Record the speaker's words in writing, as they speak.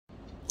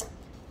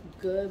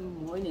Good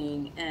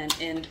morning, and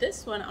in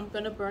this one I'm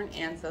gonna burn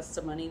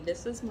ancestor money.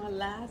 This is my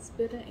last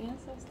bit of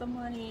ancestor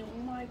money. Oh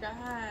my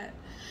god.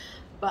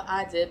 But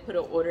I did put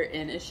an order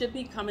in. It should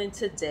be coming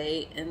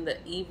today in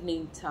the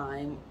evening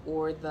time,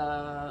 or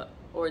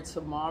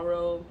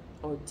tomorrow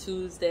or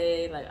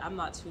Tuesday. Like, I'm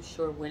not too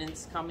sure when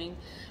it's coming,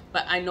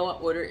 but I know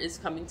an order is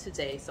coming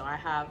today, so I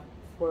have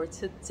for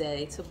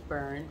today to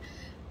burn.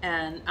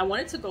 And I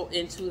wanted to go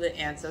into the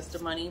ancestor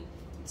money.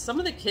 Some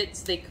of the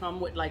kits, they come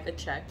with like a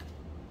check.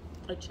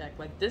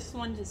 Like this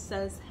one just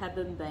says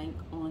Heaven Bank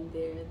on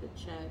there, the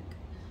check.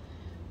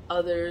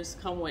 Others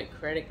come with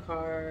credit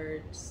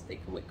cards. They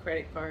come with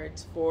credit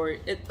cards for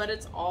it, but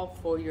it's all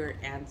for your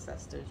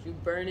ancestors. You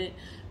burn it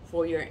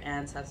for your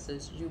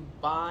ancestors. You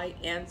buy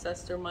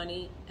ancestor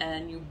money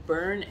and you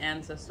burn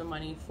ancestor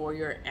money for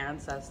your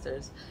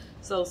ancestors.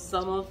 So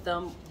some of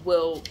them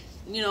will,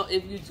 you know,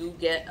 if you do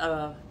get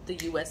the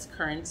US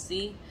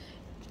currency,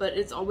 but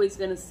it's always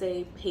going to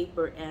say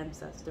paper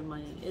ancestor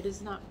money. It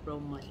is not real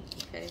money,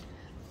 okay?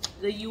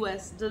 The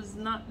US does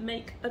not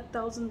make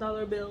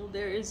 $1,000 bill.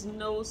 There is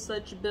no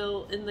such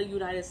bill in the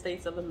United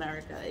States of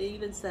America. It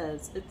even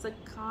says it's a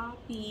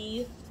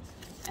copy,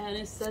 and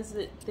it says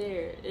it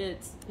there.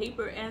 It's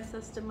paper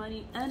ancestor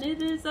money, and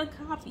it is a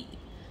copy.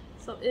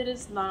 So it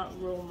is not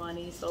real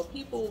money. So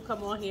people will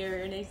come on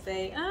here and they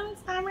say, oh,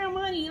 it's not real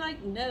money.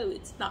 Like, no,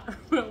 it's not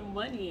real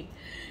money.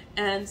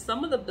 And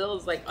some of the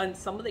bills, like on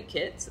some of the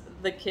kits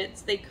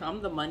they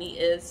come, the money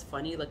is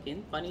funny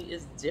looking. Funny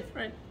is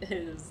different. It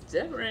is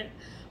different.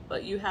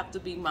 But you have to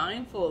be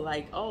mindful,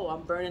 like, oh,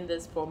 I'm burning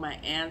this for my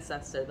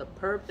ancestor. The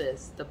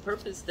purpose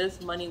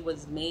this money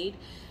was made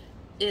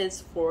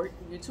is for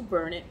you to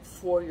burn it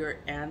for your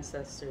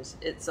ancestors.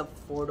 It's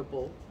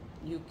affordable.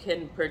 You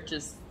can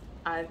purchase,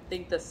 I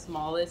think the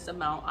smallest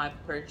amount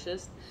I've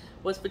purchased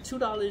was for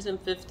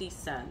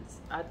 $2.50.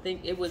 I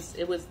think it was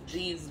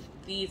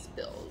these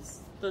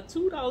bills, the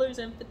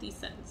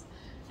 $2.50,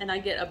 and I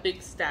get a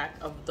big stack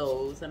of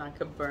those, and I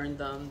could burn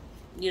them,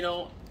 you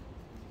know,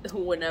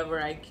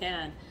 whenever I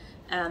can.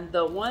 And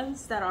the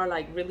ones that are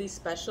like really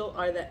special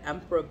are the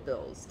emperor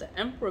bills. The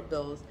emperor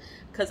bills,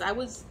 because I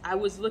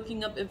was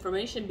looking up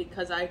information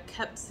because I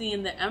kept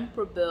seeing the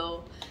emperor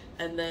bill,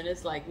 and then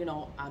it's like, you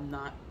know, I'm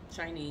not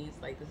Chinese,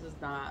 like this is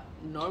not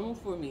normal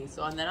for me.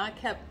 So, and then I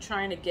kept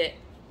trying to get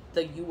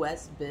the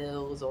US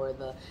bills or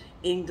the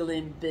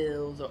England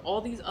bills or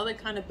all these other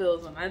kind of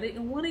bills, and I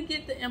didn't want to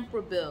get the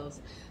emperor bills.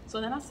 So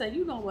then I said,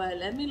 you know what,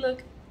 let me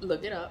look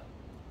it up.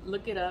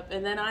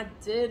 And then I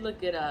did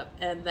look it up,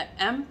 and the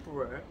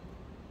emperor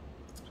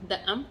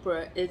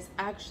is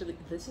actually,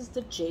 this is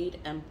the Jade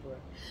Emperor,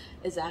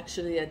 is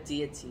actually a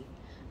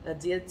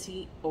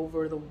deity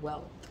over the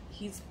wealth.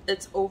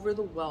 It's over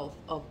the wealth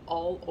of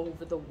all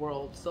over the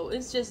world. So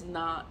it's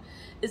not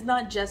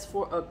just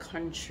for a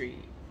country,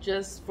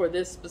 just for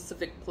this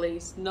specific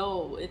place.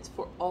 No, it's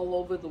for all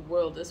over the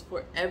world. It's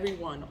for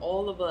everyone.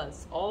 All of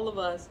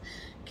us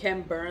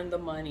can burn the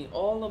money.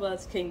 All of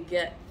us can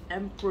get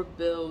emperor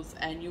bills,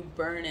 and you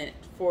burn it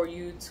for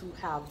you to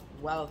have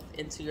wealth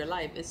into your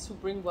life. It's to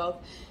bring wealth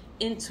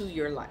into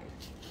your life.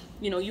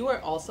 You know, you are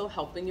also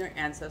helping your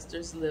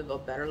ancestors live a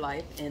better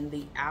life in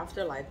the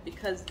afterlife,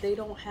 because they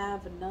don't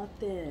have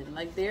nothing.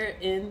 Like, they're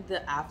in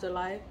the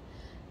afterlife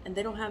and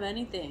they don't have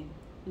anything.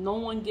 No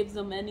one gives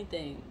them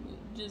anything.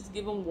 You just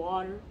give them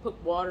water,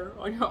 put water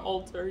on your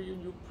altar,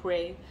 you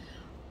pray.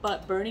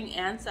 But burning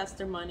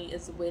ancestor money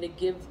is a way to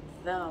give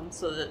them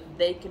so that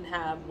they can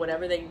have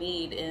whatever they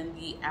need in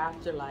the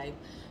afterlife.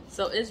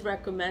 So it's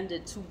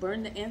recommended to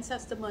burn the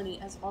ancestor money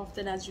as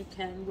often as you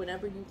can,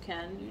 whenever you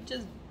can. You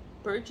just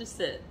purchase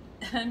it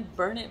and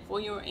burn it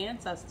for your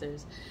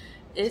ancestors.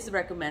 It's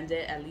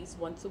recommended at least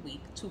once a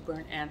week to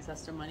burn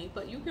ancestor money,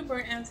 but you can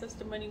burn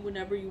ancestor money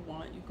whenever you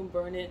want. You can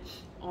burn it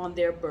on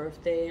their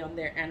birthday, on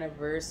their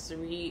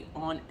anniversary,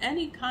 on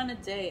any kind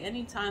of day,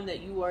 any time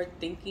that you are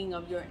thinking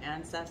of your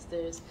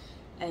ancestors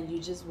and you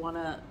just want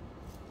to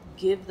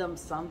give them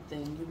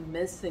something, you're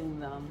missing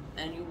them,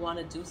 and you want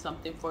to do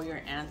something for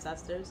your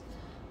ancestors,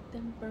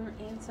 then burn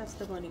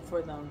ancestor money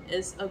for them.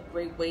 It's a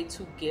great way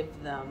to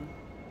give them,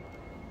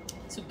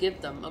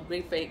 a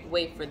great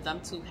way for them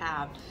to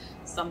have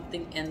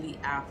something in the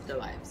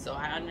afterlife. So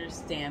I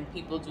understand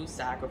people do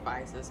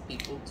sacrifices,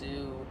 people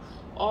do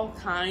all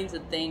kinds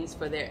of things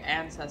for their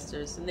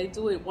ancestors, and they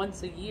do it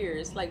once a year.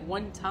 It's like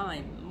one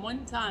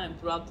time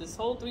throughout this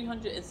whole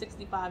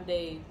 365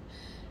 days.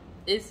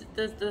 It's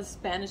the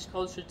Spanish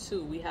culture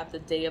too. We have the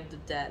Day of the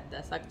Dead.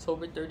 That's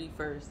October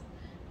 31st.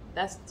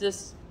 That's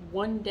just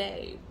one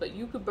day, but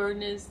you could burn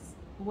this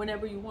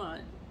whenever you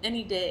want,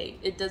 any day.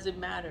 It doesn't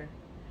matter.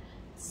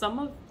 Some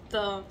of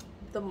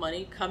the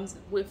money comes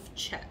with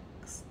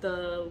checks,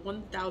 the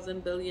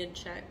 1,000 billion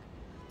check,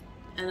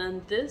 and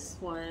on this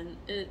one,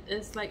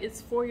 it's like,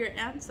 it's for your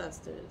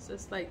ancestors.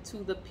 It's like, to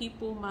the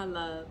people, my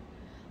love,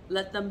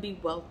 let them be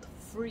wealth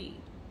free.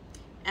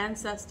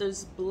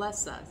 Ancestors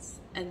bless us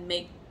and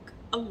make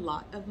a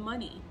lot of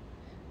money.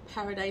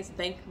 Paradise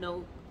bank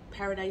note,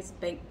 Paradise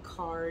bank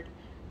card,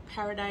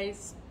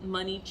 Paradise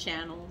money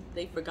channel.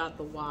 They forgot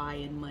the Y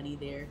in money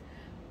there.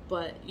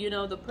 But you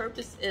know, the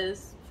purpose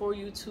is for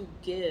you to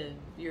give.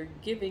 You're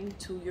giving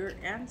to your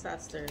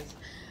ancestors.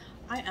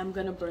 I am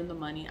gonna burn the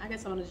money. I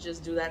guess I'm gonna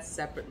just do that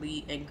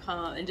separately and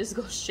come and just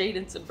go straight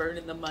into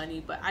burning the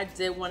money. But I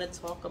did want to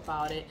talk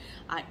about it.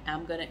 I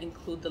am gonna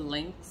include the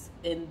links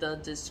in the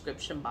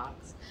description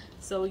box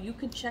so you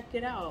can check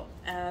it out.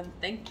 And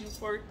thank you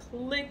for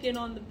clicking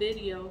on the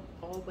video.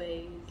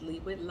 Always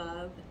lead with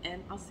love,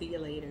 and I'll see you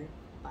later.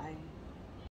 Bye.